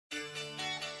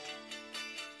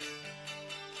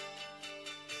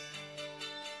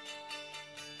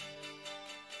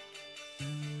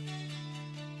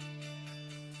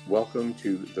welcome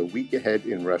to The Week Ahead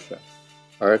in Russia,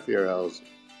 RFE/RL's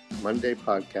Monday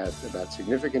podcast about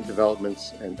significant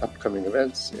developments and upcoming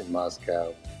events in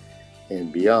Moscow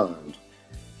and beyond.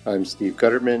 I'm Steve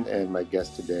Gutterman, and my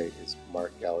guest today is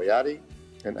Mark Galeotti,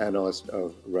 an analyst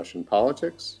of Russian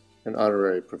politics, an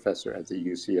honorary professor at the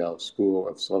UCL School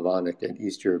of Slavonic and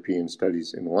East European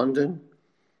Studies in London,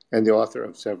 and the author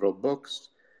of several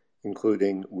books,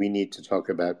 including We Need to Talk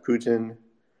About Putin,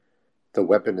 The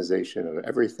Weaponization of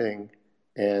Everything,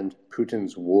 and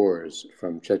Putin's Wars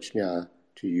from Chechnya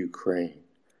to Ukraine.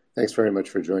 Thanks very much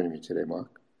for joining me today,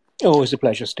 Mark. Always a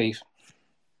pleasure, Steve.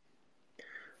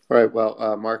 All right.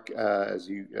 Well, Mark, as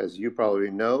you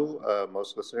probably know,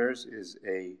 most listeners, is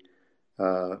a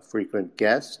frequent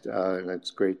guest, and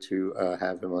it's great to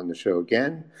have him on the show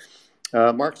again.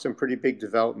 Mark, some pretty big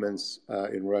developments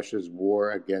in Russia's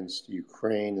war against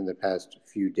Ukraine in the past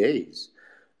few days,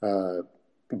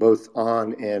 both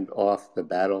on and off the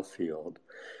battlefield.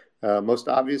 Most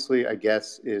obviously, I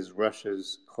guess, is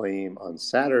Russia's claim on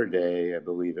Saturday, I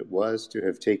believe it was, to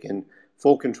have taken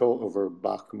full control over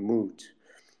Bakhmut,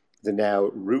 the now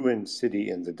ruined city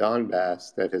in the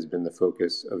Donbass that has been the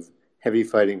focus of heavy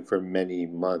fighting for many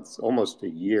months, almost a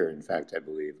year, in fact, I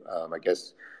believe. I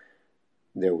guess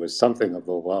there was something of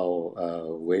a lull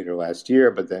later last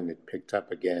year, but then it picked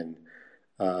up again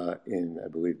in, I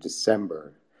believe,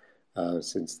 December.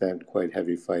 Since then, quite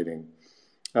heavy fighting.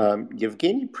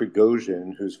 Yevgeny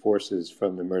Prigozhin, whose forces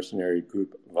from the mercenary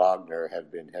group Wagner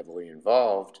have been heavily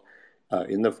involved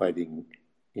in the fighting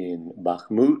in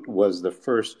Bakhmut, was the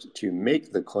first to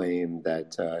make the claim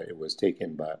that it was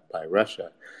taken by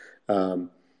Russia.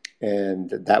 And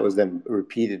that was then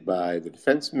repeated by the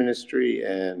defense ministry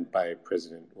and by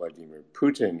President Vladimir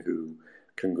Putin, who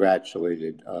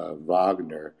congratulated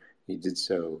Wagner. He did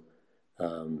so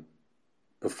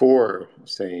before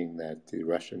saying that the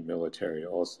Russian military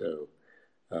also,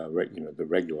 the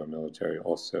regular military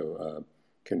also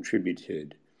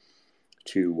contributed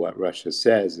to what Russia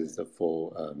says is the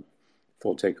full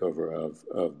takeover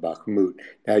of Bakhmut.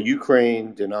 Now,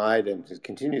 Ukraine denied and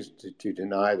continues to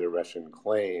deny the Russian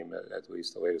claim, at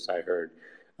least the latest I heard.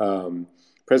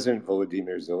 President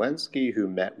Volodymyr Zelensky, who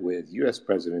met with U.S.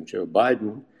 President Joe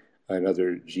Biden and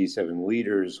other G7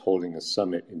 leaders holding a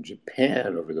summit in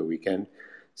Japan over the weekend,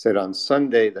 said on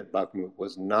Sunday that Bakhmut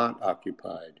was not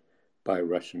occupied by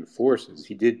Russian forces.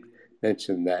 He did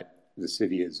mention that the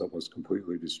city is almost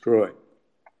completely destroyed.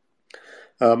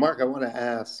 Mark, I want to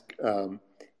ask,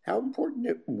 how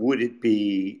important would it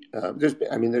be?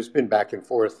 There's been back and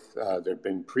forth. There have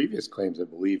been previous claims, I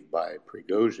believe, by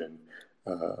Prigozhin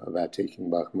about taking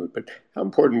Bakhmut. But how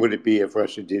important would it be if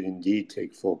Russia did indeed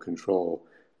take full control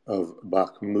of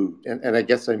Bakhmut? And I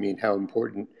guess I mean how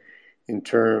important in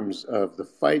terms of the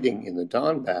fighting in the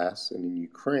Donbass and in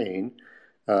Ukraine,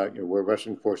 where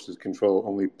Russian forces control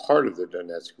only part of the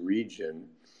Donetsk region,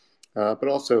 but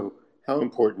also how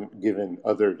important, given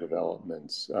other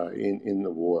developments in the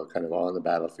war, kind of on the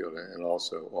battlefield and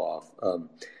also off.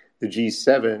 The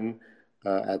G7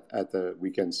 at the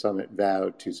weekend summit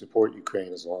vowed to support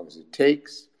Ukraine as long as it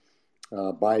takes.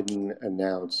 Biden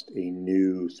announced a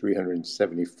new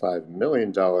 $375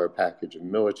 million package of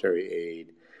military aid,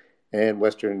 and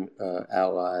Western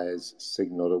allies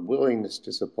signaled a willingness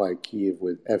to supply Kyiv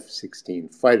with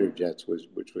F-16 fighter jets,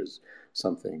 which was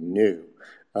something new.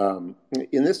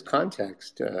 In this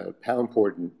context, how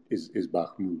important is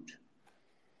Bakhmut?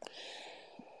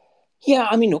 Yeah,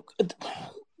 I mean, look,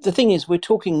 the thing is, we're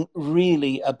talking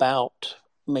really about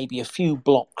maybe a few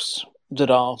blocks that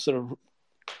are sort of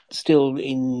still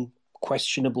in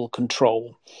questionable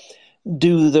control.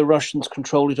 Do the Russians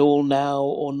control it all now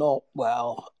or not?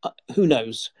 Well, who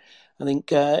knows? I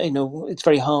think, it's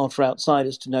very hard for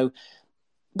outsiders to know.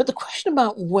 But the question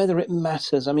about whether it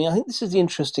matters, I think this is the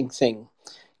interesting thing,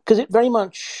 because it very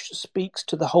much speaks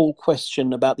to the whole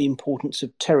question about the importance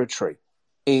of territory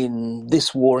in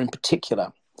this war in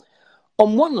particular.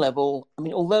 On one level,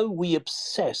 although we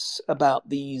obsess about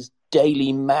these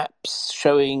daily maps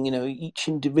showing, each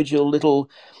individual little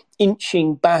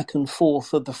inching back and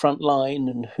forth of the front line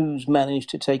and who's managed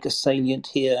to take a salient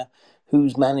here,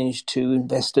 who's managed to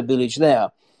invest a village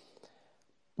there,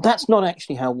 that's not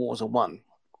actually how wars are won.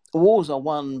 Wars are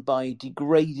won by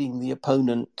degrading the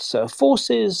opponent's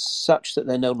forces such that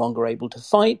they're no longer able to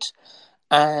fight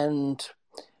and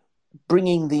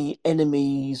bringing the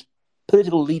enemy's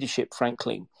political leadership,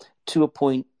 frankly, to a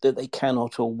point that they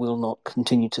cannot or will not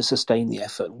continue to sustain the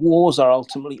effort. Wars are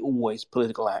ultimately always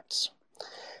political acts.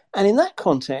 And in that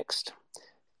context,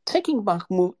 taking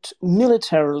Bakhmut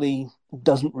militarily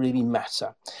doesn't really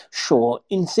matter. Sure,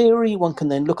 in theory, one can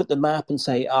then look at the map and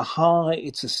say, aha,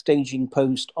 it's a staging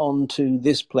post onto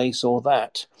this place or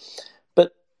that.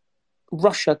 But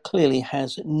Russia clearly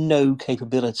has no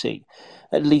capability,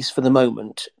 at least for the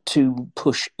moment, to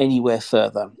push anywhere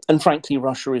further. And frankly,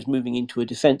 Russia is moving into a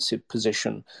defensive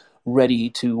position, ready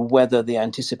to weather the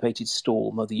anticipated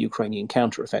storm of the Ukrainian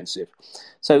counteroffensive.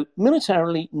 So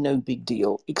militarily, no big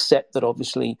deal, except that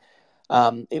obviously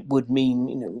it would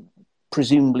mean,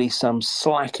 presumably some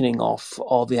slackening off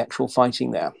of the actual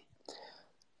fighting there.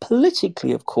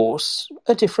 Politically, of course,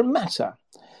 a different matter.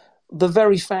 The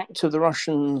very fact of the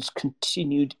Russians'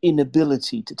 continued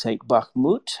inability to take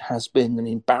Bakhmut has been an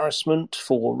embarrassment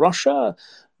for Russia,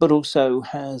 but also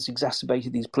has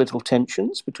exacerbated these political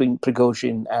tensions between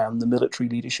Prigozhin and the military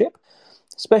leadership,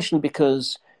 especially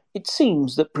because it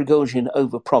seems that Prigozhin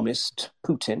overpromised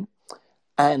Putin,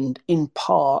 and in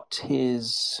part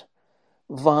his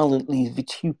violently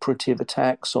vituperative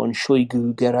attacks on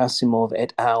Shoigu, Gerasimov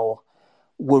et al.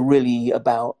 Were really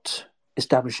about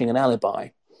establishing an alibi.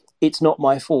 It's not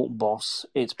my fault, boss.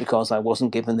 It's because I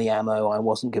wasn't given the ammo, I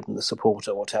wasn't given the support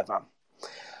or whatever.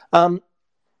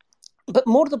 But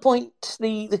more to the point,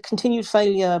 the continued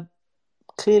failure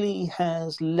clearly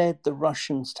has led the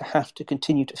Russians to have to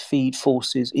continue to feed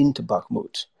forces into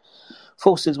Bakhmut,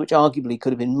 forces which arguably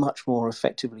could have been much more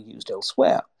effectively used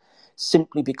elsewhere,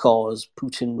 simply because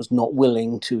Putin was not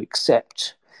willing to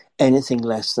accept anything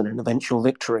less than an eventual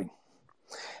victory.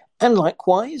 And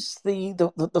likewise, the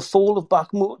fall of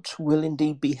Bakhmut will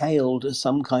indeed be hailed as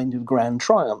some kind of grand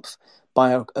triumph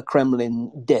by a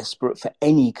Kremlin desperate for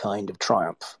any kind of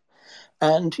triumph.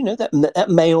 And, that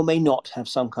may or may not have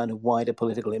some kind of wider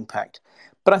political impact.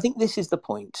 But I think this is the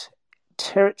point.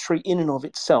 Territory in and of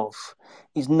itself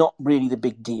is not really the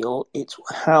big deal. It's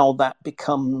how that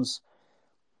becomes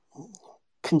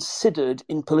considered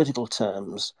in political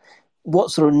terms,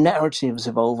 what sort of narratives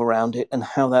evolve around it, and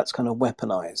how that's kind of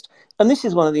weaponized. And this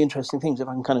is one of the interesting things, if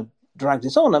I can kind of drag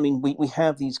this on. I mean, we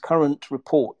have these current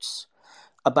reports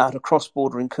about a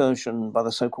cross-border incursion by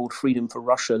the so-called Freedom for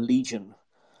Russia Legion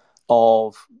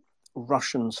of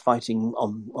Russians fighting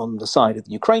on the side of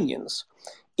the Ukrainians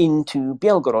into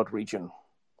Belgorod region.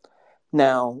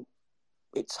 Now,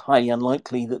 it's highly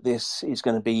unlikely that this is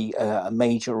going to be a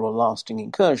major or lasting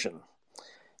incursion.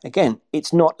 Again,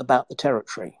 it's not about the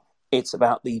territory. It's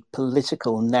about the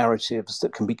political narratives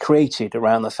that can be created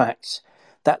around the fact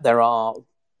that there are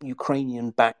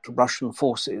Ukrainian-backed Russian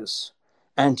forces,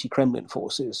 anti-Kremlin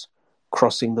forces,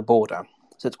 crossing the border.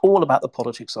 So it's all about the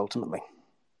politics ultimately.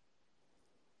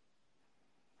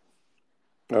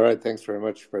 All right, thanks very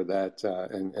much for that,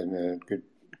 and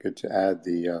good to add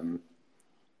the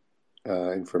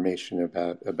information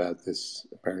about this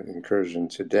apparent incursion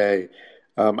today.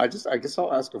 I guess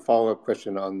I'll ask a follow-up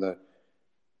question on the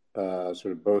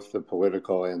sort of both the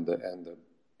political and the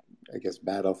I guess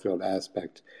battlefield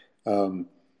aspect. I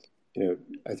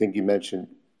think you mentioned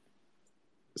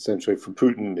essentially for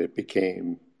Putin it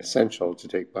became essential to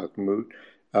take Bakhmut,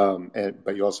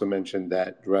 but you also mentioned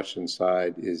that the Russian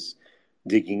side is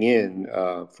digging in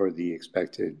for the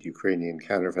expected Ukrainian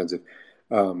counteroffensive,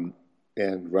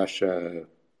 and Russia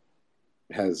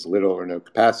has little or no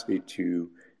capacity to,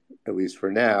 at least for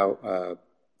now,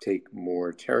 take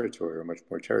more territory or much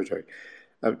more territory.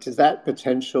 Does that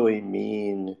potentially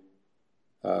mean,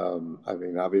 I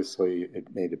mean, obviously it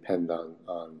may depend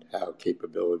on how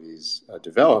capabilities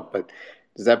develop, but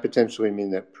does that potentially mean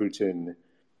that Putin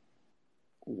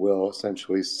will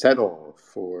essentially settle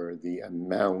for the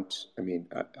amount? I mean,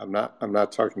 I'm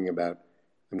not talking about,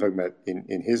 I'm talking about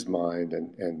in his mind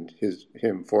and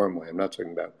him formally. I'm not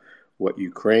talking about what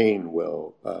Ukraine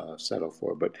will settle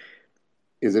for, but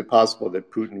is it possible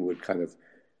that Putin would kind of,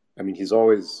 I mean, he's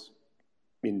always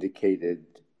indicated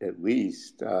at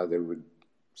least they would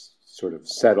sort of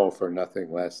settle for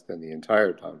nothing less than the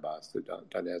entire Donbass, the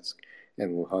Donetsk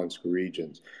and Luhansk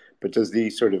regions. But does the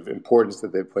sort of importance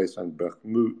that they placed on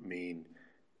Bakhmut mean,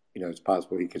 it's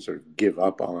possible he could sort of give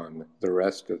up on the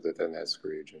rest of the Donetsk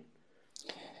region?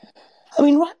 I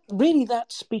mean, really,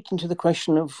 that's speaking to the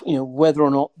question of whether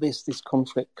or not this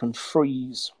conflict can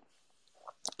freeze.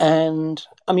 And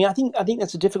I mean, I think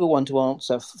that's a difficult one to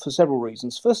answer for several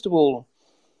reasons. First of all,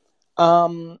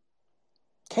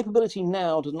 capability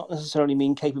now does not necessarily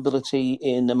mean capability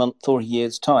in a month or a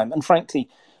year's time. And frankly,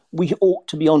 we ought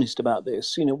to be honest about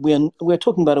this. We're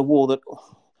talking about a war that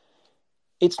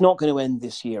it's not going to end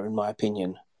this year, in my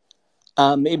opinion.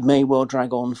 It may well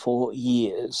drag on for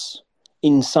years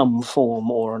in some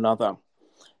form or another.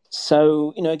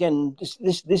 So, again,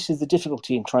 this is the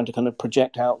difficulty in trying to kind of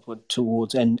project outward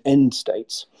towards end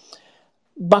states.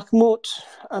 Bakhmut,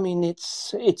 I mean,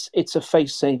 it's a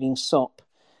face-saving sop.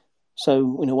 So,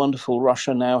 wonderful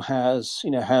Russia now has,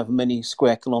 how many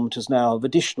square kilometers now of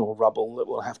additional rubble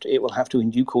that it will have to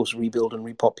in due course rebuild and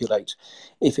repopulate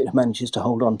if it manages to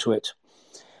hold on to it.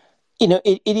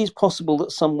 It is possible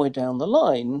that somewhere down the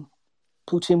line,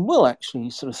 Putin will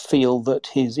actually sort of feel that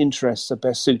his interests are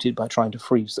best suited by trying to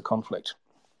freeze the conflict.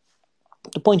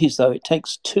 The point is, though, it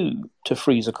takes two to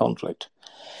freeze a conflict.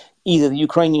 Either the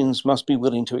Ukrainians must be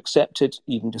willing to accept it,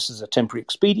 even just as a temporary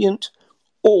expedient,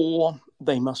 or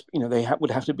they must,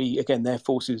 would have to be, again, their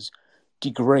forces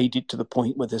degraded to the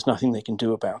point where there's nothing they can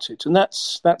do about it. And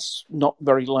that's not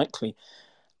very likely.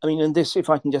 I mean, and this, if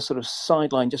I can just sort of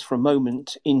sideline just for a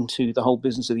moment into the whole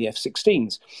business of the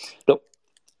F-16s. Look,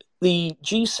 the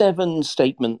G7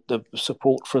 statement, the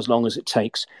support for as long as it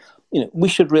takes, we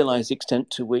should realize the extent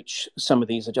to which some of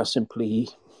these are just simply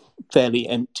fairly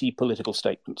empty political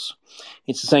statements.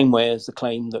 It's the same way as the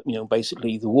claim that,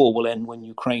 basically the war will end when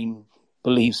Ukraine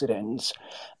believes it ends,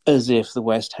 as if the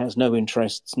West has no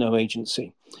interests, no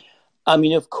agency. I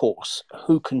mean, of course,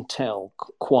 who can tell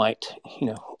quite,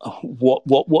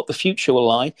 what the future will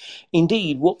lie?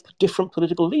 Indeed, what different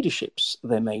political leaderships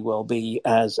there may well be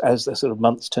as the sort of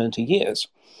months turn to years.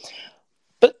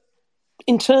 But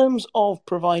in terms of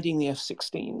providing the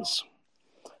F-16s,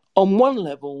 on one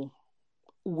level,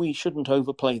 we shouldn't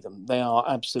overplay them. They are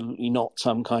absolutely not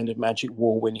some kind of magic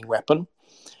war-winning weapon.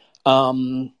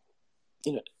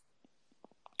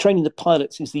 Training the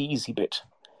pilots is the easy bit.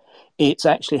 It's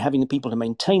actually having the people to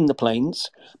maintain the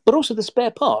planes, but also the spare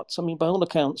parts. I mean, by all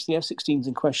accounts, the F-16s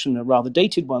in question are rather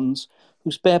dated ones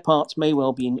whose spare parts may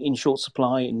well be in short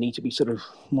supply and need to be sort of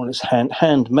more or less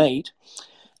handmade.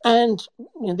 And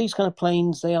these kind of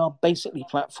planes, they are basically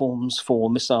platforms for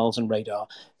missiles and radar.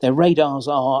 Their radars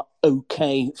are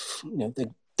okay.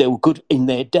 They were good in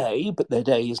their day, but their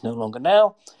day is no longer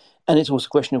now. And it's also a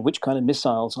question of which kind of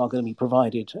missiles are going to be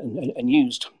provided and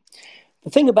used. The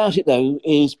thing about it, though,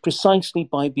 is precisely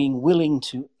by being willing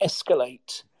to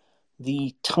escalate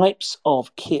the types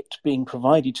of kit being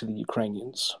provided to the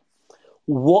Ukrainians,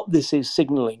 what this is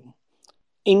signaling,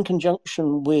 in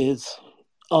conjunction with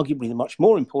arguably the much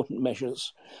more important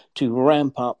measures to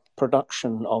ramp up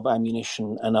production of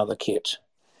ammunition and other kit,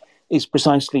 is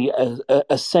precisely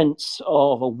a sense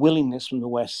of a willingness from the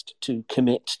West to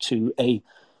commit to a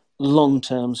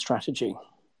long-term strategy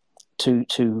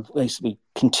to basically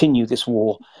continue this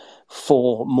war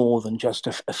for more than just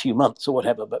a few months or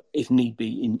whatever, but if need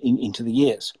be, into the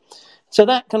years. So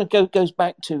that kind of goes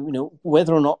back to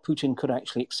whether or not Putin could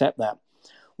actually accept that.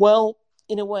 Well,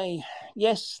 in a way,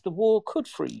 yes, the war could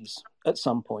freeze at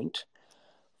some point.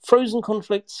 Frozen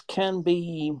conflicts can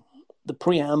be the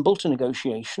preamble to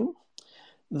negotiation.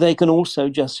 They can also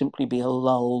just simply be a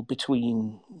lull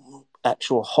between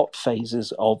actual hot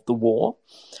phases of the war.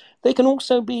 They can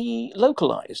also be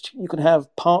localized. You can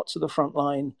have parts of the front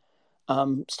line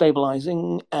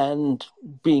stabilizing and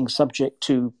being subject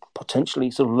to potentially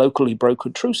sort of locally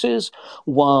brokered truces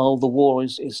while the war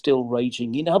is still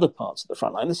raging in other parts of the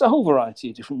front line. There's a whole variety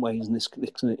of different ways this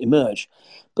can emerge.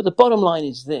 But the bottom line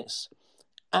is this.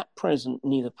 At present,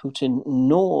 neither Putin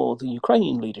nor the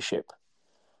Ukrainian leadership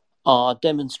are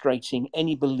demonstrating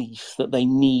any belief that they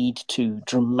need to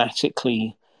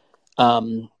dramatically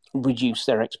reduce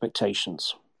their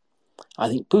expectations. I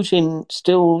think Putin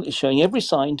still is showing every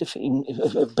sign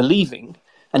of believing,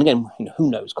 and again, who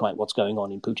knows quite what's going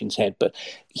on in Putin's head, but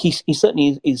he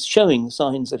certainly is showing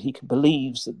signs that he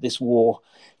believes that this war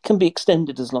can be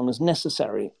extended as long as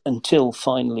necessary until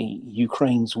finally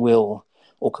Ukraine's will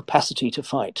or capacity to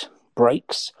fight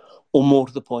breaks, or more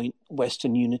to the point,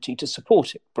 Western unity to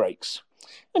support it breaks.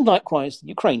 And likewise, the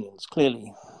Ukrainians,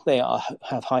 clearly, they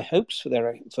have high hopes for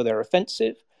their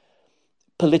offensive.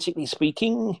 Politically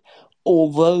speaking,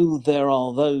 although there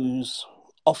are those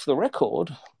off the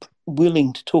record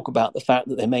willing to talk about the fact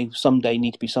that there may someday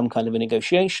need to be some kind of a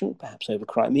negotiation, perhaps over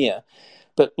Crimea,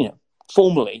 but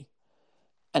formally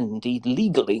and indeed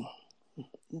legally,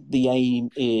 the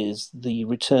aim is the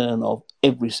return of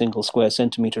every single square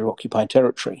centimetre of occupied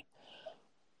territory.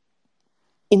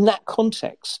 In that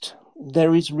context,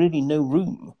 there is really no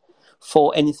room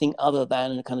for anything other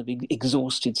than a kind of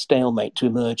exhausted stalemate to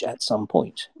emerge at some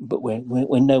point. But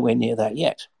we're nowhere near that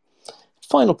yet.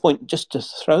 Final point, just to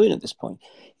throw in at this point,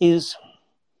 is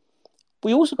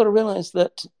we also got to realize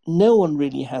that no one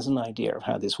really has an idea of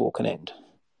how this war can end.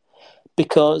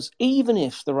 Because even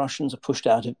if the Russians are pushed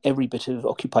out of every bit of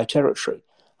occupied territory,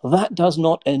 that does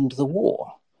not end the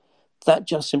war. That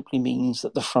just simply means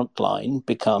that the front line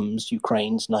becomes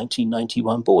Ukraine's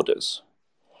 1991 borders.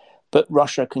 But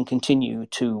Russia can continue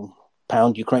to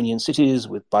pound Ukrainian cities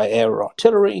by air or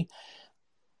artillery,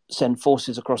 send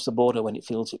forces across the border when it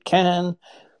feels it can,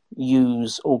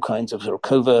 use all kinds of sort of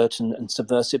covert and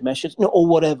subversive measures, or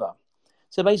whatever.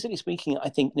 So basically speaking, I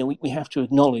think we have to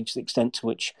acknowledge the extent to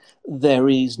which there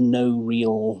is no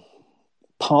real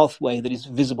pathway that is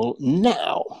visible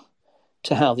now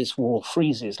to how this war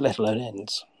freezes, let alone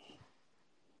ends.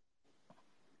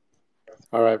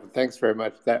 All right, well, thanks very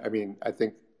much. I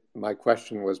think my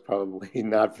question was probably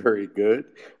not very good,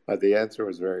 but the answer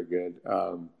was very good.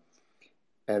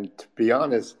 And to be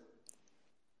honest,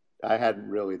 I hadn't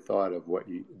really thought of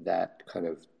that kind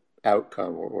of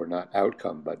outcome, or not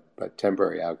outcome, but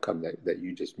temporary outcome that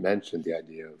you just mentioned. The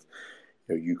idea of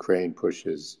Ukraine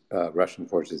pushes Russian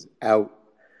forces out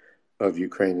of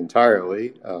Ukraine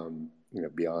entirely,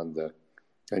 beyond the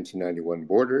 1991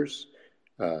 borders,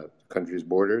 country's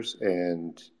borders,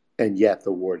 and yet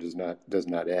the war does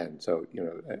not end. So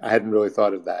I hadn't really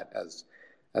thought of that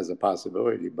as a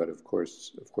possibility, but of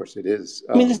course it is.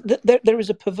 There is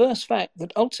a perverse fact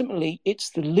that ultimately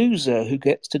it's the loser who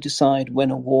gets to decide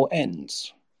when a war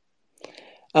ends.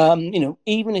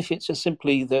 Even if it's just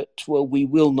simply that, well, we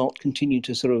will not continue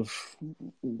to sort of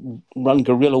run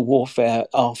guerrilla warfare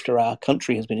after our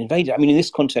country has been invaded. I mean, in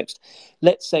this context,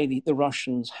 let's say the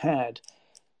Russians had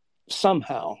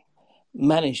somehow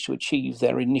managed to achieve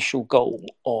their initial goal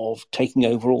of taking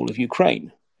over all of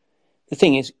Ukraine. The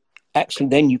thing is, actually,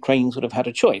 then Ukrainians would have had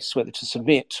a choice whether to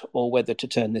submit or whether to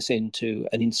turn this into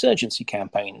an insurgency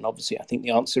campaign. And obviously, I think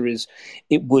the answer is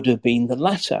it would have been the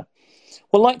latter.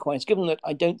 Well, likewise, given that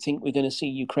I don't think we're going to see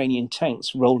Ukrainian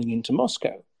tanks rolling into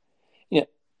Moscow,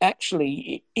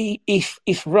 actually,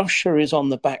 if Russia is on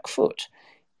the back foot,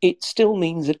 it still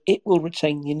means that it will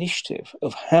retain the initiative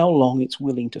of how long it's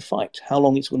willing to fight, how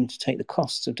long it's willing to take the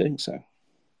costs of doing so.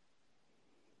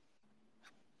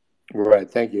 Right,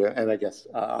 thank you. And I guess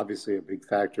obviously a big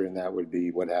factor in that would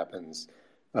be what happens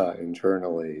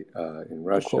internally in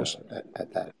Russia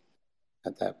at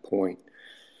that point.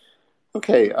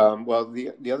 Okay, well,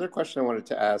 the other question I wanted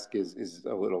to ask is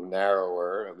a little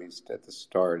narrower, at least at the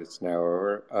start. It's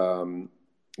narrower,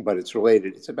 but it's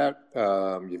related. It's about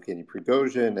Yevgeny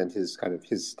Prigozhin and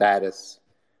his status,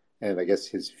 and I guess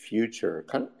his future.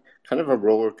 Kind of a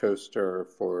roller coaster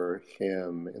for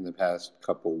him in the past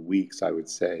couple weeks, I would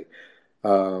say.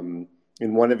 In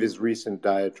one of his recent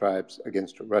diatribes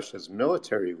against Russia's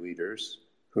military leaders,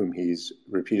 whom he's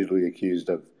repeatedly accused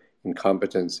of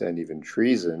incompetence and even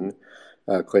treason,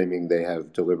 claiming they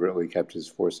have deliberately kept his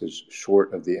forces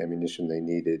short of the ammunition they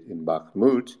needed in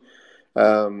Bakhmut.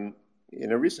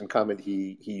 In a recent comment,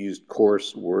 he used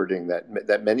coarse wording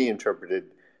that many interpreted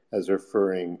as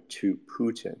referring to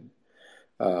Putin,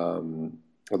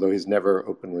 although he's never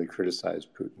openly criticized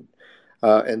Putin.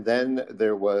 And then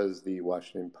there was the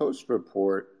Washington Post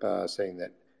report saying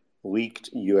that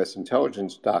leaked U.S.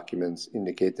 intelligence documents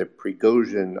indicate that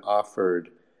Prigozhin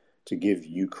offered to give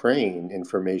Ukraine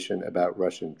information about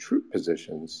Russian troop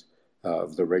positions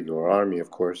of the regular army,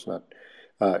 of course, not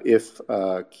if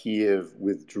Kyiv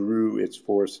withdrew its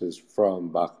forces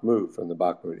from the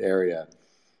Bakhmut area.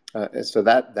 And so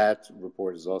that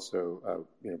report has also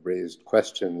raised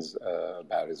questions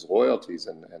about his loyalties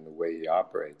and the way he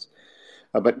operates.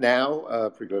 But now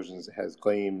Prigozhin has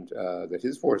claimed that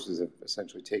his forces have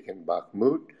essentially taken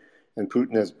Bakhmut, and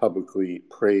Putin has publicly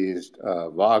praised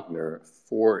Wagner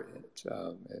for it.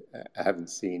 I haven't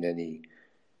seen any.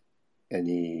 I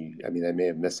mean, I may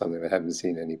have missed something, but I haven't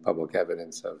seen any public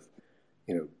evidence of,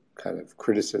 kind of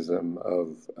criticism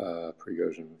of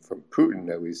Prigozhin from Putin,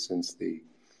 at least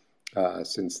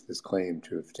since this claim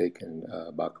to have taken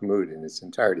Bakhmut in its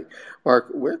entirety. Mark,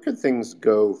 where could things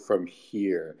go from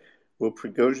here? Will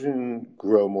Prigozhin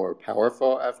grow more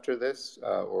powerful after this,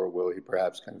 or will he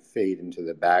perhaps kind of fade into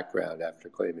the background after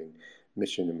claiming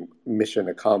mission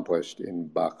accomplished in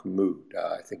Bakhmut?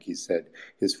 I think he said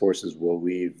his forces will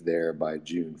leave there by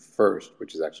June 1st,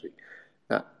 which is actually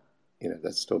not,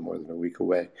 that's still more than a week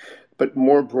away. But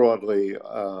more broadly,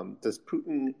 does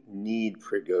Putin need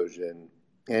Prigozhin,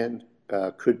 and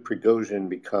could Prigozhin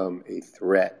become a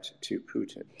threat to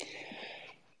Putin?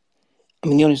 I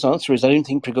mean, the honest answer is I don't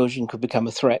think Prigozhin could become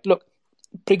a threat. Look,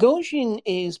 Prigozhin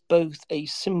is both a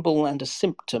symbol and a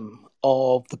symptom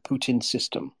of the Putin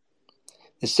system.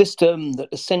 The system that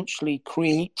essentially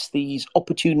creates these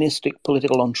opportunistic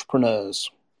political entrepreneurs,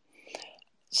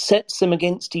 sets them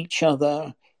against each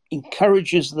other,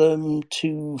 encourages them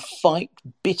to fight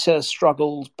bitter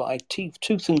struggles by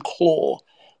tooth and claw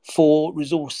for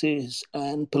resources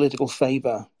and political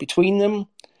favor between them,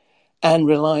 and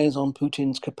relies on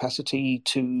Putin's capacity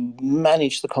to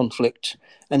manage the conflict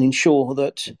and ensure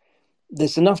that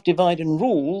There's enough divide and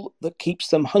rule that keeps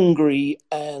them hungry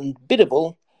and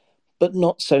biddable, but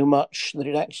not so much that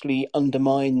it actually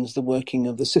undermines the working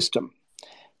of the system.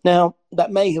 Now,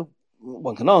 that may have,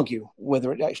 one can argue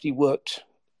whether it actually worked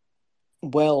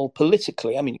well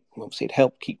politically. I mean, obviously it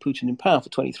helped keep Putin in power for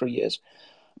 23 years.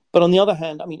 But on the other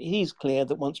hand, I mean, it is clear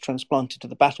that once transplanted to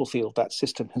the battlefield, that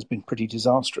system has been pretty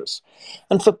disastrous.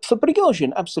 And for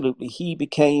Prigozhin, absolutely, he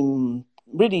became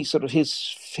really sort of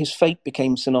his fate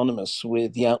became synonymous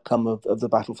with the outcome of the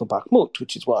battle for Bakhmut,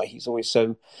 which is why he's always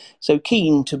so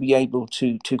keen to be able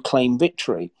to claim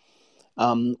victory.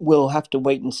 We'll have to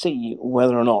wait and see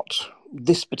whether or not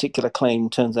this particular claim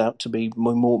turns out to be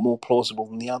more plausible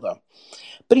than the other.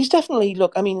 But he's definitely,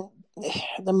 look, I mean,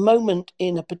 the moment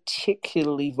in a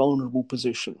particularly vulnerable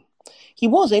position. He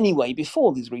was anyway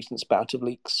before these recent spout of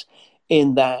leaks,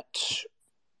 in that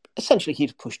essentially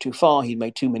he'd pushed too far, he'd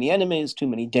made too many enemies, too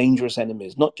many dangerous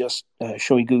enemies, not just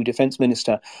Shoigu, defense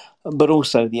minister, but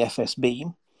also the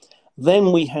FSB.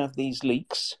 Then we have these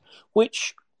leaks,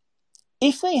 which,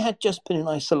 if they had just been in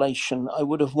isolation, I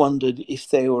would have wondered if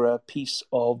they were a piece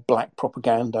of black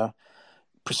propaganda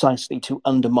precisely to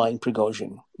undermine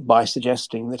Prigozhin by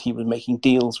suggesting that he was making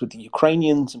deals with the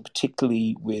Ukrainians, and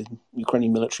particularly with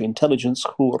Ukrainian military intelligence,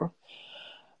 KHUR,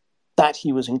 that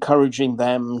he was encouraging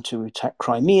them to attack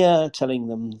Crimea, telling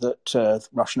them that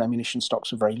Russian ammunition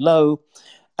stocks are very low,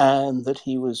 and that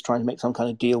he was trying to make some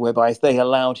kind of deal whereby if they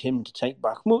allowed him to take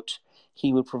Bakhmut,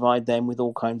 he would provide them with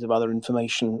all kinds of other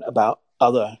information about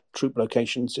other troop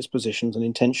locations, dispositions, and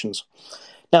intentions.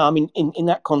 Now, I mean, in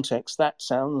that context, that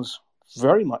sounds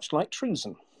very much like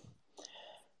treason.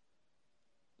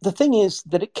 The thing is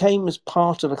that it came as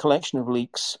part of a collection of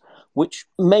leaks which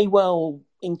may well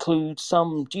include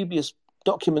some dubious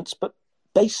documents, but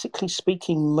basically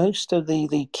speaking, most of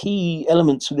the key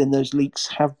elements within those leaks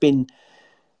have been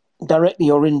directly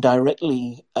or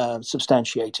indirectly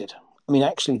substantiated. I mean,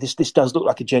 actually, this does look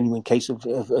like a genuine case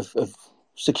of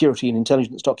security and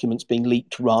intelligence documents being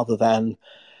leaked rather than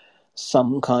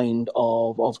some kind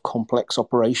of complex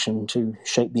operation to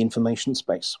shape the information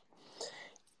space.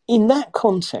 In that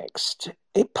context,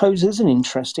 it poses an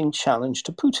interesting challenge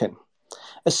to Putin,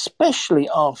 especially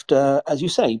after, as you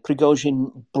say,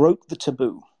 Prigozhin broke the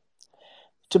taboo.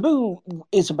 Taboo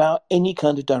is about any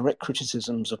kind of direct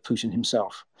criticisms of Putin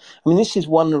himself. I mean, this is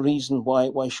one reason why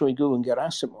Shoigu and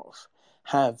Gerasimov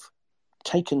have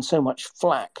taken so much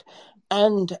flack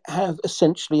and have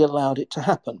essentially allowed it to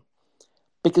happen,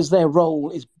 because their role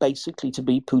is basically to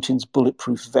be Putin's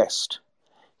bulletproof vest,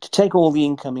 to take all the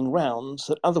incoming rounds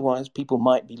that otherwise people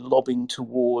might be lobbing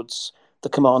towards the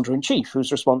commander-in-chief,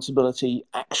 whose responsibility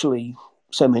actually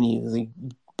so many of the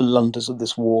blunders of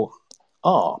this war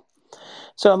are.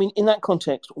 So, I mean, in that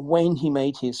context, when he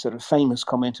made his sort of famous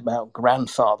comment about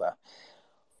grandfather,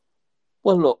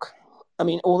 well, look, I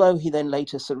mean, although he then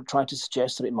later sort of tried to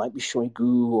suggest that it might be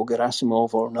Shoigu or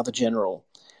Gerasimov or another general,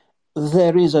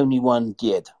 there is only one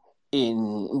Ded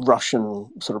in Russian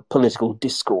sort of political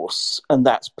discourse, and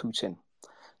that's Putin.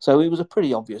 So it was a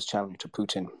pretty obvious challenge to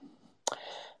Putin.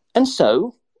 And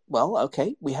so, well,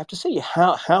 okay, we have to see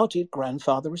how did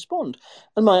grandfather respond?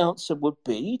 And my answer would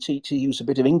be, to use a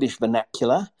bit of English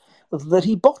vernacular, that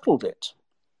he bottled it.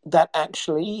 That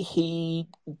actually he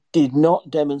did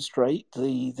not demonstrate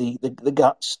the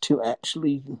guts to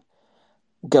actually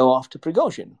go after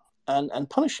Prigozhin and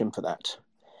punish him for that.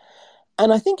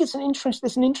 And I think there's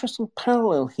an interesting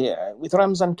parallel here with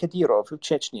Ramzan Kadyrov of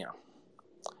Chechnya.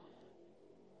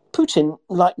 Putin,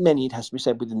 like many, it has to be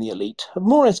said, within the elite, have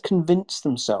more or less convinced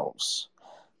themselves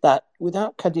that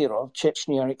without Kadyrov,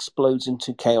 Chechnya explodes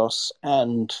into chaos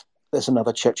and there's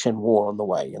another Chechen war on the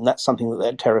way. And that's something that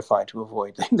they're terrified to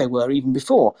avoid. They were even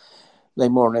before they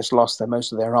more or less lost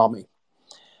most of their army.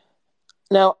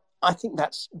 Now, I think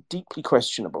that's deeply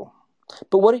questionable.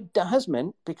 But what it has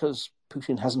meant, because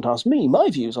Putin hasn't asked me my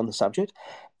views on the subject,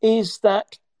 is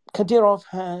that Kadyrov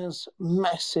has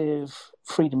massive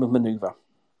freedom of maneuver.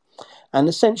 And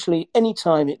essentially, any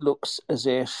time it looks as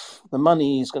if the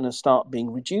money is going to start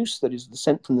being reduced, that is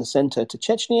sent from the center to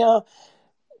Chechnya,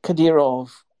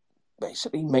 Kadyrov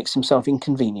basically makes himself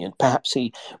inconvenient. Perhaps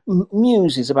he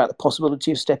muses about the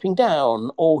possibility of stepping down,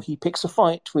 or he picks a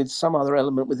fight with some other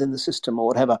element within the system or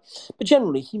whatever. But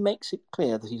generally, he makes it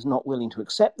clear that he's not willing to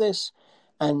accept this.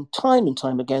 And time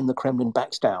again, the Kremlin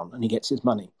backs down and he gets his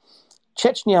money.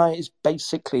 Chechnya is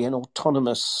basically an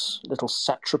autonomous little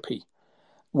satrapy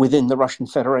within the Russian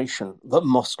Federation that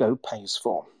Moscow pays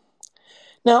for.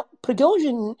 Now,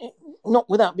 Prigozhin, not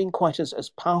without being quite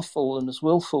as powerful and as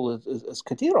willful as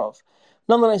Kadyrov,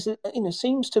 nonetheless,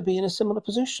 seems to be in a similar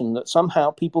position, that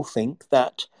somehow people think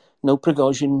that no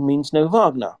Prigozhin means no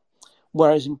Wagner.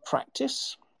 Whereas in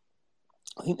practice,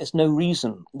 I think there's no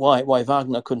reason why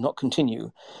Wagner could not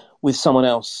continue with someone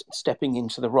else stepping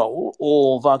into the role,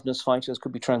 or Wagner's fighters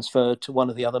could be transferred to one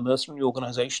of the other mercenary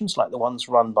organizations, like the ones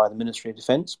run by the Ministry of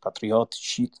Defense, Patriot,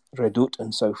 Shit, Redut,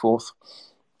 and so forth.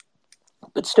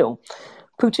 But still,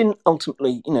 Putin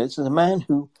ultimately, this is a man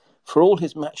who, for all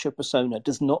his macho persona,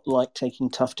 does not like taking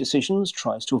tough decisions,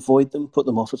 tries to avoid them, put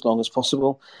them off as long as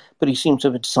possible. But he seems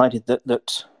to have decided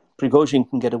that Prigozhin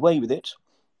can get away with it.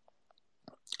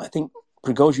 I think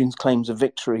Prigozhin's claims of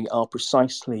victory are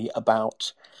precisely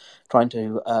about trying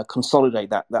to consolidate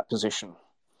that position.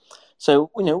 So,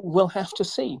 we'll have to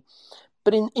see.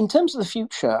 But in terms of the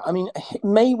future, it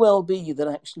may well be that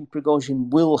actually Prigozhin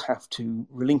will have to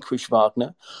relinquish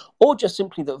Wagner, or just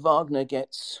simply that Wagner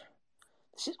gets,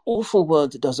 this is awful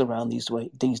word that does around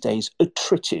these days,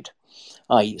 attrited,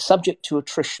 i.e. subject to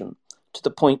attrition, to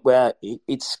the point where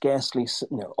it's scarcely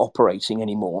operating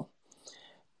anymore.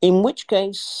 In which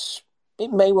case,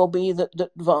 it may well be that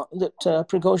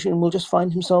Prigozhin will just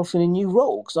find himself in a new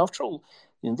role, because after all,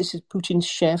 this is Putin's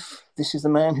chef. This is the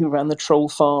man who ran the troll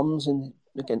farms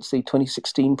against the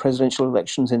 2016 presidential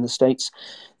elections in the States.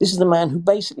 This is the man who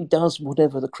basically does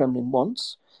whatever the Kremlin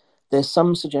wants. There's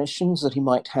some suggestions that he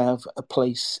might have a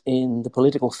place in the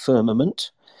political firmament.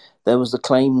 There was the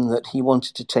claim that he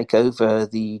wanted to take over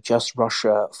the Just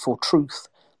Russia for Truth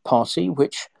party,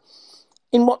 which,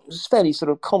 in what is fairly sort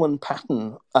of common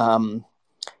pattern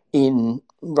in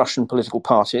Russian political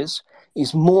parties,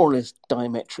 is more or less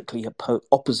diametrically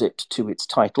opposite to its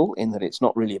title, in that it's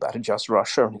not really about a just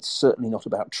Russia, and it's certainly not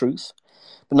about truth.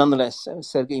 But nonetheless,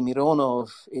 Sergei Mironov,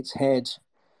 its head,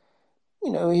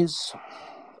 is,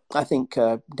 I think,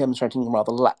 demonstrating a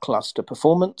rather lackluster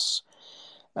performance.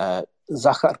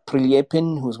 Zakhar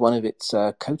Prilepin, who was one of its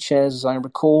co-chairs, as I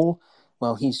recall,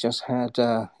 well, he's just had,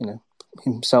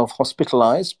 himself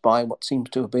hospitalized by what seems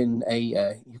to have been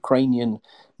a Ukrainian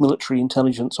military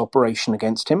intelligence operation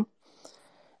against him.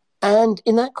 And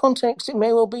in that context, it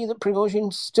may well be that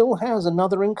Prigozhin still has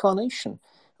another incarnation.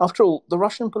 After all, the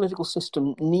Russian political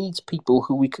system needs people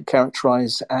who we could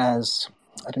characterize as,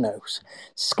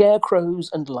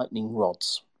 scarecrows and lightning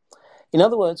rods. In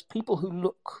other words, people who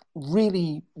look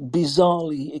really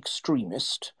bizarrely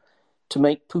extremist to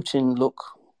make Putin look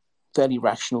fairly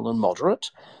rational and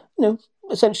moderate.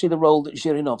 Essentially the role that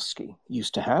Zhirinovsky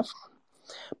used to have.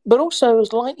 But also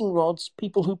as lightning rods,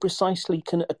 people who precisely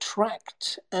can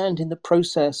attract and in the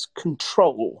process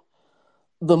control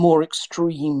the more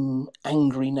extreme,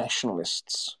 angry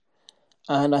nationalists.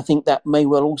 And I think that may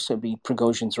well also be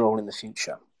Prigozhin's role in the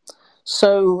future.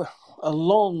 So, a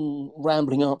long,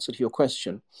 rambling answer to your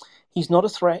question. He's not a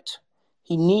threat.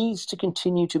 He needs to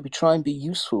continue to try and be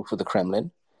useful for the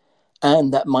Kremlin.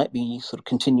 And that might be sort of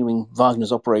continuing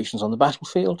Wagner's operations on the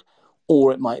battlefield,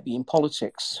 or it might be in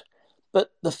politics.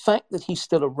 But the fact that he's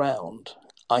still around,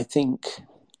 I think,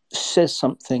 says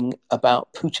something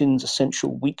about Putin's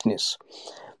essential weakness.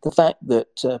 The fact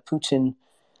that Putin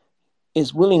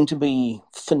is willing to be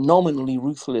phenomenally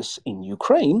ruthless in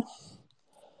Ukraine,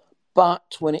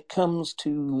 but when it comes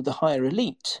to the higher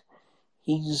elite,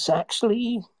 he's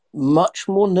actually much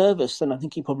more nervous than I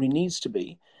think he probably needs to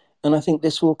be. And I think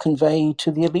this will convey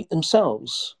to the elite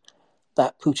themselves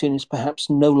that Putin is perhaps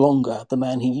no longer the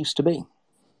man he used to be.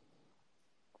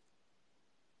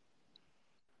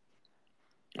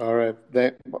 All right.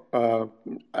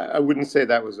 I wouldn't say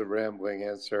that was a rambling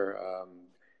answer,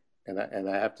 and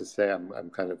I have to say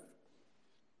I'm kind of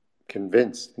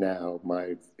convinced now.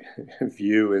 My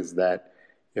view is that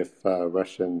if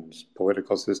Russia's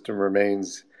political system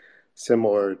remains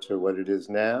similar to what it is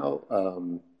now,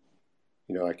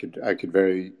 I could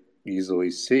very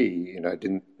easily see. I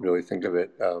didn't really think of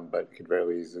it, but I could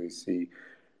very easily see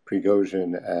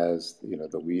Prigozhin as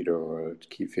the leader or a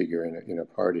key figure in a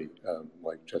party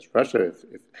like Just Russia,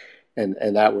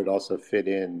 and that would also fit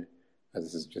in.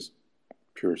 This is just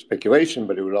pure speculation,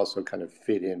 but it would also kind of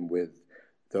fit in with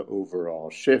the overall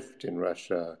shift in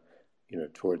Russia,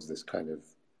 towards this kind of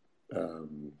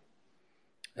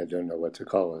I don't know what to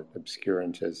call it,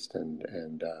 obscurantist and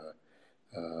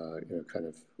kind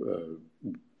of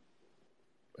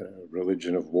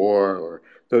religion of war, or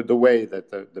the way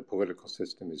that the political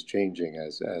system is changing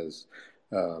as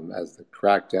the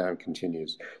crackdown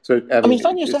continues. So if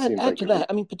I can just add to that,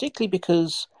 particularly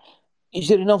because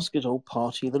Zhirinovsky's old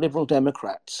party, the Liberal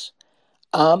Democrats,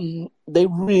 they're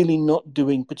really not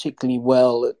doing particularly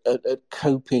well at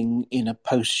coping in a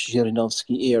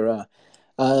post-Zhirinovsky era.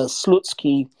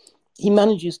 Slutsky, he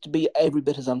manages to be every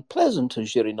bit as unpleasant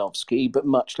as Zhirinovsky, but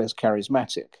much less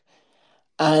charismatic.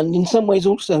 And in some ways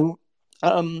also,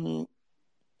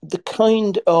 the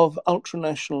kind of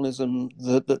ultranationalism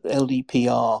that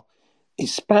LDPR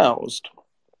espoused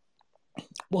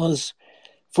was,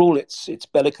 for all its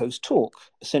bellicose talk,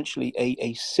 essentially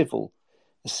a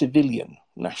civilian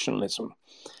nationalism.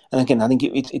 And again, I think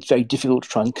it's very difficult to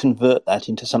try and convert that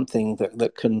into something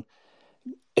that can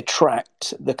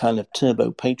attract the kind of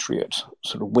turbo patriot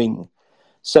sort of wing.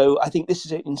 So I think this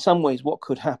is, in some ways, what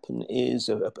could happen is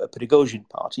a Prigozhin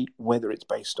party, whether it's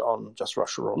based on just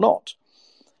Russia or not,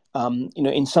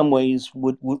 in some ways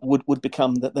would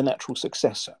become the natural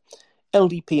successor.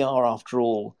 LDPR, after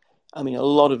all, I mean, a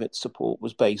lot of its support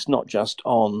was based not just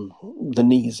on the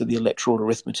needs of the electoral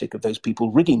arithmetic of those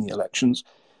people rigging the elections,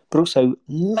 but also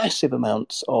massive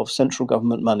amounts of central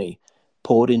government money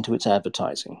poured into its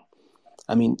advertising.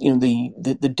 I mean,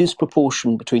 the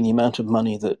disproportion between the amount of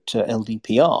money that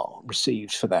LDPR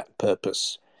received for that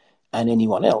purpose and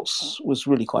anyone else was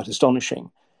really quite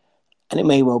astonishing. And it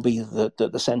may well be that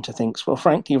the centre thinks, well,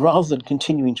 frankly, rather than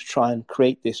continuing to try and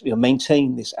create this,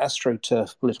 maintain this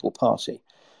astroturf political party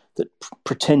that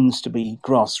pretends to be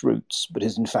grassroots but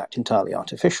is in fact entirely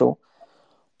artificial,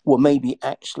 well, maybe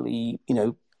actually,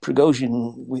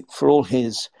 Prigozhin, for all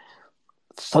his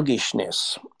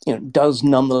thuggishness, does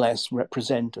nonetheless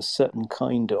represent a certain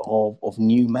kind of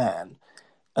new man,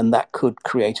 and that could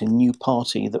create a new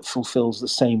party that fulfills the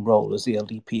same role as the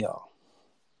LDPR.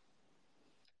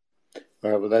 All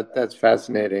right, well, that's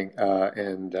fascinating,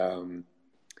 and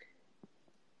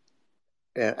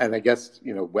I guess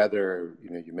whether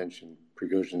you mentioned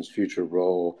Prigozhin's future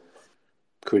role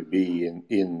could be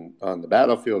in on the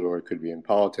battlefield or it could be in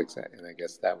politics, and I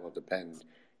guess that will depend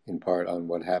in part on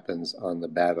what happens on the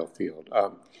battlefield.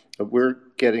 We're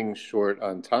getting short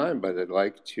on time, but I'd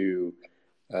like to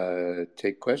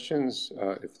take questions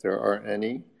if there are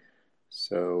any.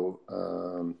 So,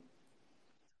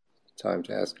 time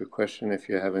to ask a question if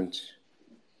you haven't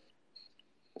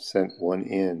sent one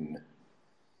in.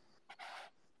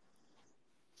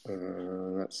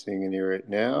 Not seeing any right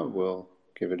now. We'll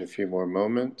give it a few more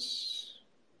moments.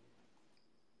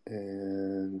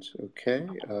 And okay.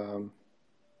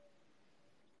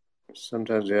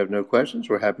 Sometimes we have no questions.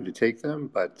 We're happy to take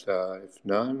them, but if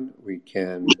none, we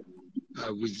can.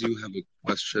 We do have a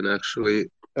question, actually.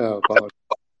 Oh,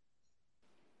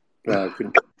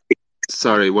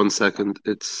 sorry, 1 second.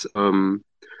 It's from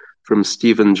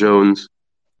Stephen Jones.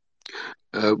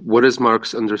 What is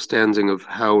Mark's understanding of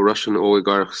how Russian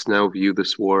oligarchs now view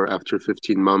this war after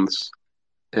 15 months?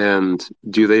 And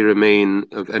do they remain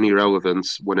of any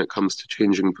relevance when it comes to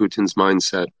changing Putin's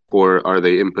mindset, or are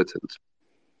they impotent?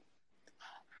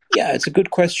 Yeah, it's a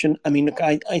good question. I mean, look,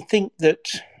 I think that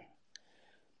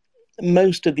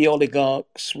most of the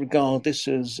oligarchs regard this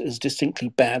as distinctly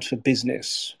bad for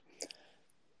business.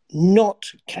 Not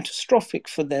catastrophic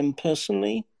for them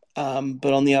personally,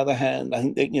 but on the other hand, I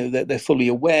think that, they're fully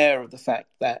aware of the fact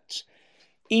that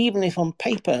even if on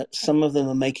paper some of them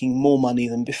are making more money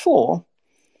than before,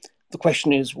 the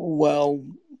question is, well,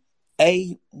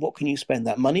 A, what can you spend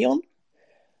that money on?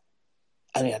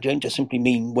 I mean, I don't just simply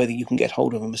mean whether you can get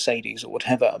hold of a Mercedes or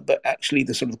whatever, but actually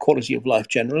the sort of quality of life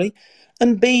generally.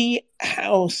 And B,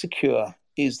 how secure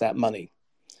is that money,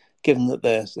 given that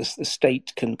the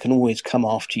state can always come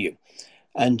after you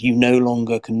and you no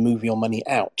longer can move your money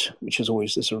out, which is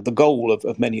always the sort of the goal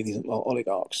of many of these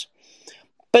oligarchs.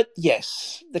 But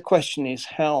yes, the question is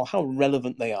how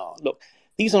relevant they are. Look,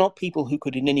 these are not people who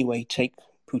could in any way take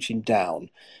Putin down.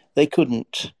 They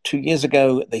couldn't 2 years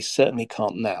ago. They certainly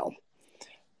can't now.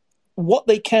 What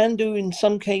they can do in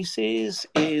some cases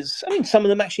is, I mean, some of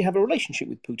them actually have a relationship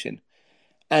with Putin.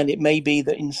 And it may be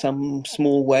that in some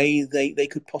small way they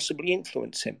could possibly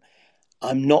influence him.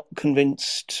 I'm not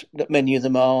convinced that many of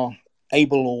them are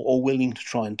able or willing to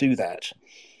try and do that.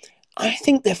 I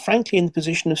think they're frankly in the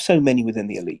position of so many within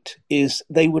the elite, is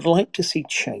they would like to see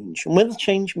change. And whether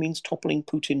change means toppling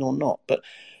Putin or not, but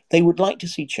they would like to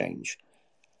see change.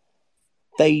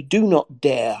 They do not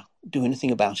dare do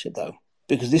anything about it, though,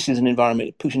 because this is an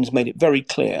environment, Putin's made it very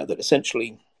clear that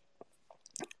essentially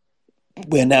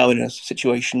we're now in a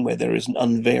situation where there is an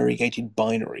unvariegated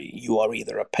binary. You are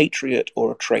either a patriot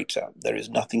or a traitor. There is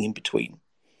nothing in between.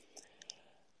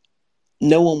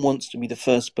 No one wants to be the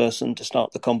first person to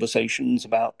start the conversations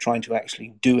about trying to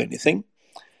actually do anything.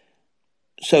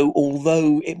 So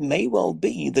although it may well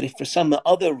be that if for some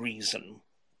other reason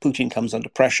Putin comes under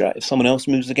pressure, if someone else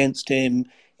moves against him,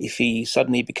 if he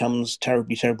suddenly becomes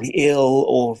terribly, terribly ill,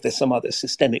 or if there's some other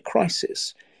systemic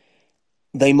crisis,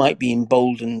 they might be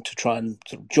emboldened to try and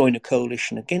sort of join a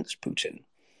coalition against Putin.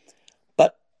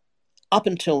 But up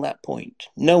until that point,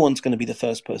 no one's going to be the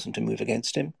first person to move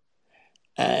against him.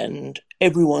 and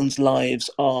everyone's lives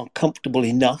are comfortable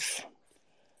enough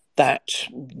that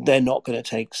they're not going to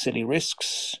take silly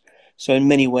risks. So in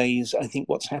many ways, I think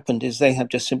what's happened is they have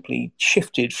just simply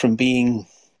shifted from being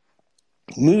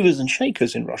movers and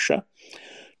shakers in Russia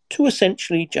to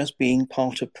essentially just being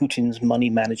part of Putin's money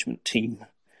management team,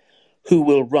 who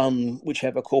will run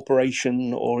whichever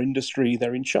corporation or industry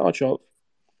they're in charge of,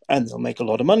 and they'll make a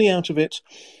lot of money out of it,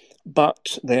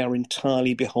 but they are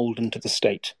entirely beholden to the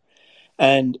state.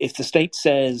 And if the state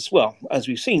says, well, as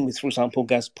we've seen with, for example,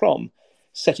 Gazprom,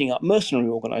 setting up mercenary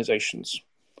organizations,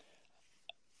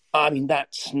 I mean,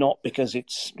 that's not because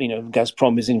it's,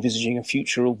 Gazprom is envisaging a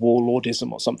future of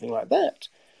warlordism or something like that.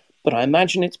 But I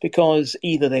imagine it's because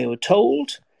either they were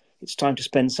told it's time to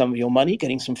spend some of your money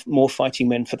getting some more fighting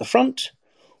men for the front,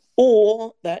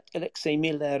 or that Alexei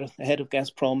Miller, the head of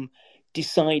Gazprom,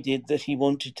 decided that he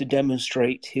wanted to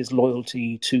demonstrate his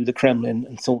loyalty to the Kremlin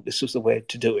and thought this was the way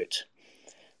to do it.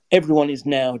 Everyone is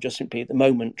now just simply at the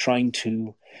moment trying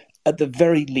to, at the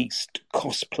very least,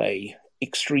 cosplay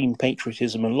extreme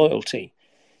patriotism and loyalty,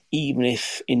 even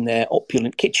if in their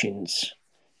opulent kitchens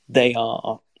they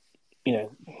are,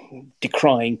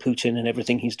 decrying Putin and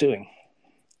everything he's doing.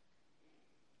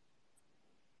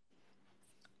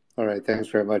 All right, thanks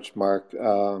very much, Mark.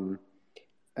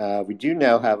 We do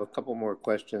now have a couple more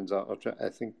questions. I'll try, I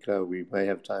think we may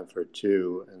have time for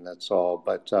two, and that's all.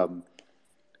 But the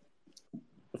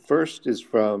first is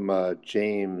from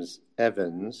James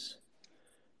Evans,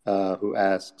 who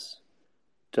asks,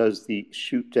 does the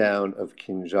shoot down of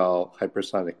Kinzhal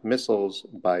hypersonic missiles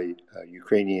by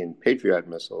Ukrainian Patriot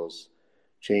missiles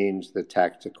change the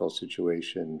tactical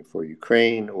situation for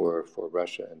Ukraine or for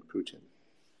Russia and Putin?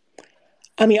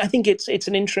 I mean, I think it's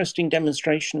an interesting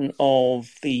demonstration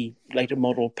of the later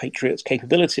model Patriot's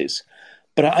capabilities,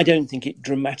 but I don't think it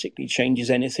dramatically changes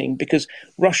anything because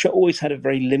Russia always had a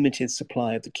very limited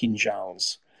supply of the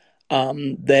Kinzhals.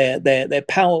 Their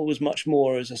power was much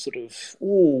more as a sort of,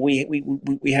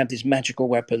 we have this magical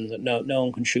weapon that no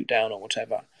one can shoot down or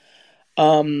whatever.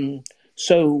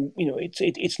 So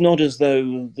it's not as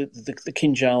though the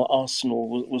Kinjal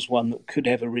arsenal was one that could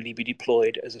ever really be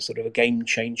deployed as a sort of a game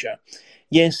changer.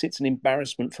 Yes, it's an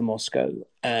embarrassment for Moscow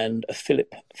and a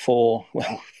fillip for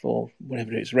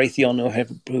whatever it is, Raytheon or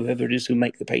whoever it is who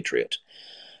make the Patriot.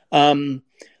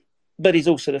 But it's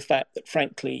also the fact that,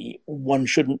 frankly, one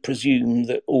shouldn't presume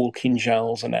that all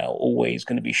Kinjals are now always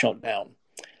going to be shot down.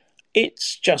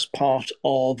 It's just part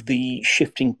of the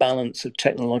shifting balance of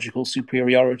technological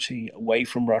superiority away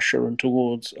from Russia and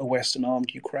towards a Western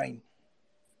armed Ukraine.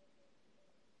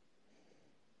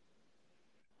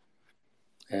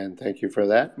 And thank you for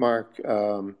that, Mark.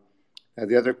 The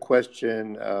other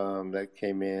question that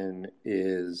came in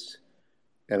is,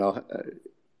 and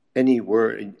any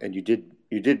word, and you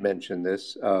did mention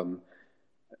this,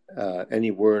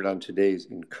 any word on today's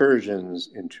incursions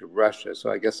into Russia? So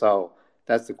I guess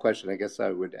that's the question. I guess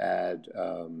I would add,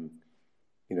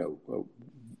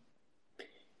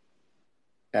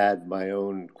 add my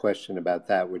own question about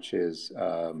that, which is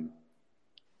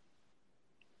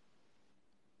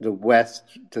the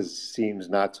West seems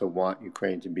not to want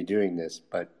Ukraine to be doing this,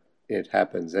 but it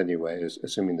happens anyway,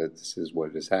 assuming that this is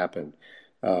what has happened.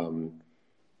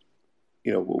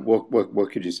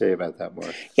 What could you say about that,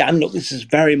 Mark? Yeah, I mean, look, this is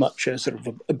very much a sort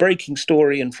of a breaking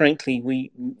story, and frankly,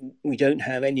 we don't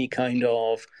have any kind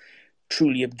of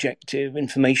truly objective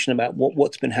information about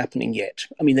what's been happening yet.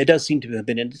 I mean, there does seem to have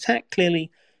been an attack, clearly.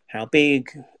 How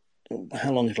big,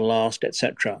 how long it'll last,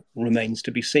 etc., remains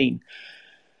to be seen.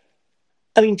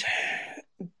 I mean,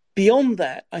 beyond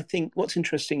that, I think what's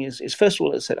interesting is first of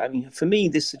all, as I said, I mean, for me,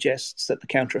 this suggests that the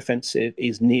counteroffensive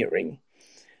is nearing,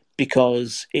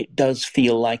 because it does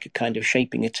feel like a kind of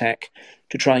shaping attack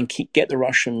to try and get the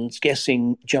Russians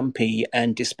guessing, jumpy,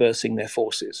 and dispersing their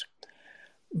forces.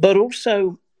 But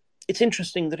also, it's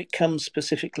interesting that it comes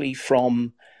specifically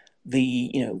from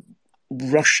the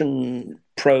Russian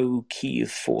pro-Kyiv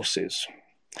forces,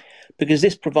 because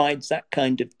this provides that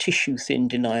kind of tissue-thin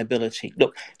deniability.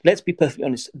 Look, let's be perfectly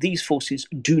honest, these forces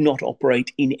do not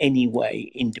operate in any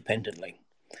way independently.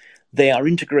 They are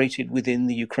integrated within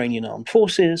the Ukrainian armed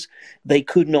forces. They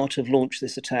could not have launched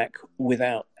this attack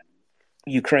without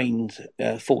Ukraine's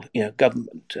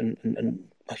government and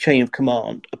a chain of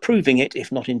command approving it,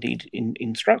 if not indeed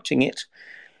instructing it.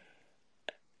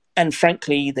 And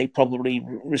frankly, they probably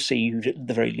received at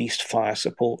the very least fire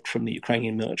support from the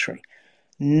Ukrainian military.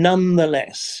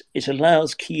 Nonetheless, it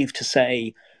allows Kyiv to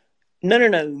say,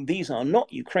 no, these are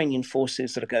not Ukrainian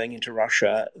forces that are going into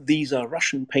Russia. These are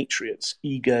Russian patriots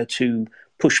eager to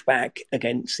push back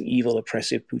against the evil,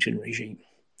 oppressive Putin regime.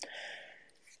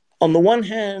 On the one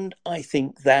hand, I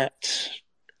think that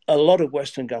a lot of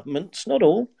Western governments, not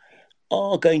all,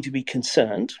 are going to be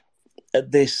concerned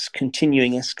at this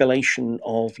continuing escalation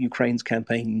of Ukraine's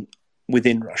campaign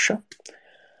within Russia.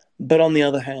 But on the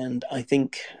other hand, I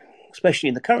think, especially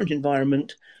in the current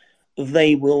environment,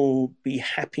 they will be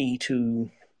happy to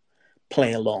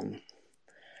play along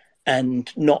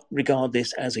and not regard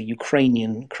this as a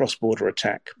Ukrainian cross-border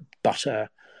attack, but a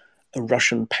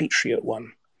Russian patriot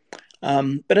one.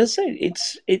 But as I say,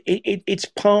 it's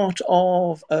part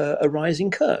of a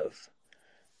rising curve.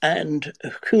 And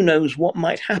who knows what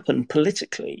might happen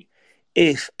politically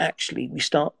if actually we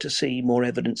start to see more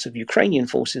evidence of Ukrainian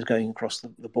forces going across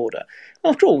the border.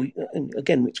 After all,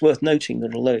 again, it's worth noting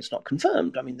that although it's not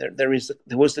confirmed, I mean, there was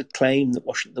the claim that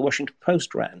the Washington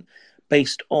Post ran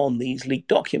based on these leaked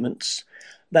documents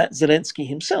that Zelensky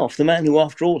himself, the man who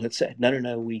after all had said,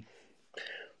 no, we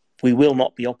will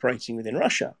not be operating within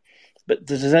Russia. But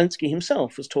Zelensky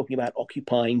himself was talking about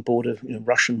occupying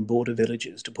Russian border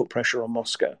villages to put pressure on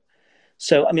Moscow.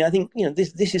 So, I mean, I think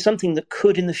this is something that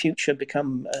could in the future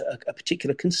become a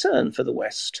particular concern for the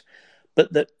West,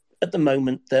 but that at the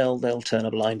moment they'll turn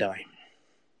a blind eye.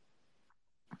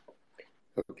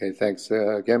 Okay, thanks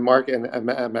again, Mark. And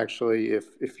I'm actually,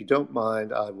 if you don't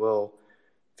mind, I will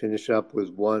finish up with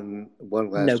one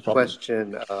last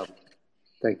question.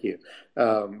 Thank you.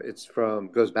 It's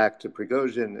goes back to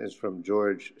Prigozhin. It's from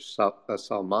George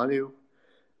Salmanu.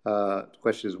 The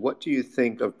question is, what do you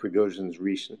think of Prigozhin's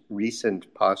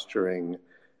recent posturing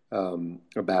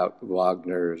about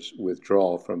Wagner's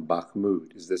withdrawal from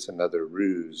Bakhmut? Is this another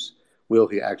ruse? Will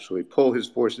he actually pull his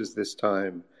forces this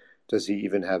time? Does he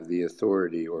even have the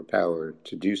authority or power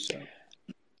to do so?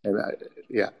 And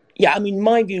Yeah, I mean,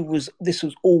 my view was this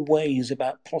was always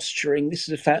about posturing. This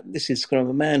is kind of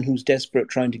a man who's desperate,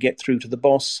 trying to get through to the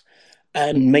boss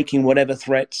and making whatever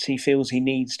threats he feels he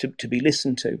needs to be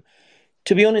listened to.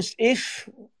 To be honest, if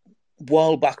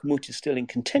while Bakhmut is still in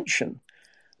contention,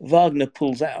 Wagner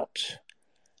pulls out,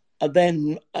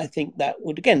 then I think that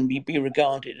would again be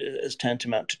regarded as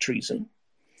tantamount to treason.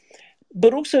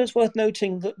 But also it's worth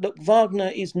noting that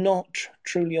Wagner is not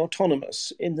truly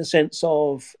autonomous in the sense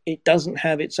of it doesn't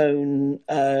have its own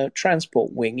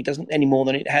transport wing. It doesn't any more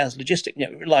than it has logistic.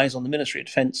 It relies on the Ministry of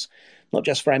Defense, not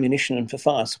just for ammunition and for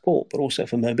fire support, but also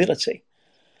for mobility.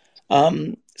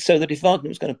 So that if Wagner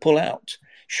was going to pull out,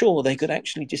 sure, they could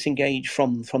actually disengage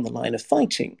from the line of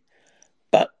fighting.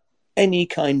 But any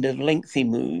kind of lengthy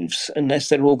moves, unless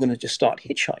they're all going to just start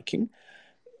hitchhiking,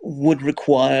 would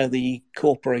require the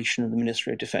cooperation of the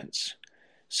Ministry of Defense.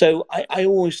 So I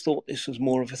always thought this was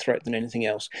more of a threat than anything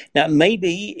else. Now,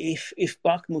 maybe if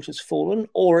Bakhmut has fallen,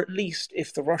 or at least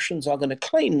if the Russians are going to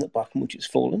claim that Bakhmut has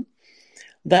fallen,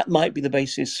 that might be the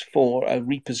basis for a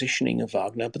repositioning of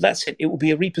Wagner. But that's it. It will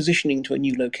be a repositioning to a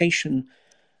new location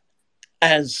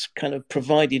as kind of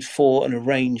provided for and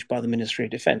arranged by the Ministry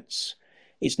of Defense.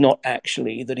 It's not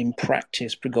actually that in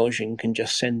practice Prigozhin can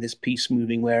just send this piece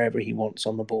moving wherever he wants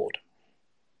on the board.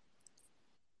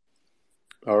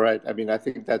 All right. I mean, I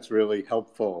think that's really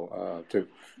helpful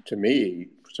to me,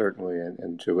 certainly,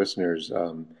 and to listeners,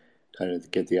 kind of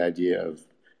get the idea of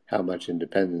how much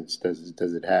independence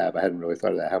does it have? I hadn't really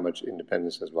thought of that. How much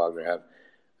independence does Wagner have,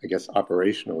 I guess,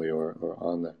 operationally or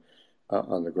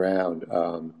on the ground?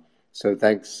 So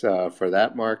thanks for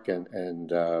that, Mark, and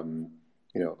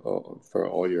for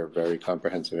all your very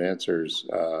comprehensive answers.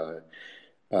 So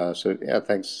yeah,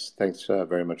 thanks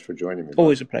very much for joining me.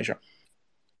 Always a pleasure.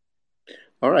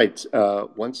 All right.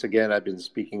 Once again, I've been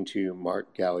speaking to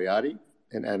Mark Galeotti,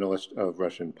 an analyst of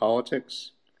Russian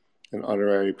politics, an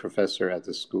honorary professor at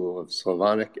the School of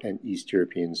Slavonic and East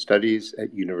European Studies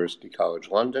at University College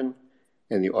London,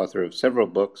 and the author of several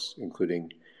books,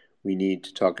 including We Need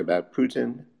to Talk About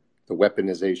Putin, The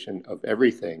Weaponization of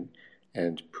Everything,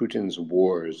 and Putin's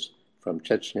Wars from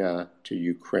Chechnya to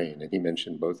Ukraine. And he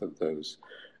mentioned both of those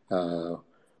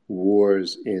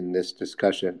wars in this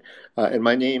discussion. And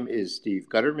my name is Steve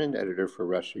Gutterman, editor for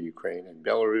Russia, Ukraine, and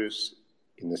Belarus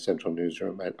in the Central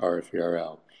Newsroom at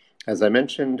RFERL. As I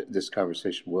mentioned, this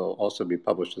conversation will also be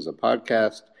published as a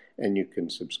podcast, and you can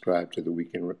subscribe to The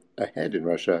Week Ahead in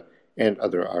Russia and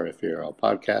other RFERL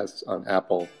podcasts on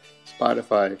Apple,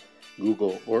 Spotify,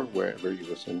 Google, or wherever you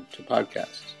listen to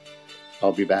podcasts.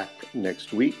 I'll be back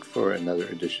next week for another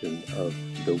edition of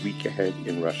The Week Ahead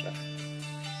in Russia.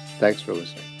 Thanks for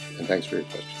listening, and thanks for your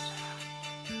questions.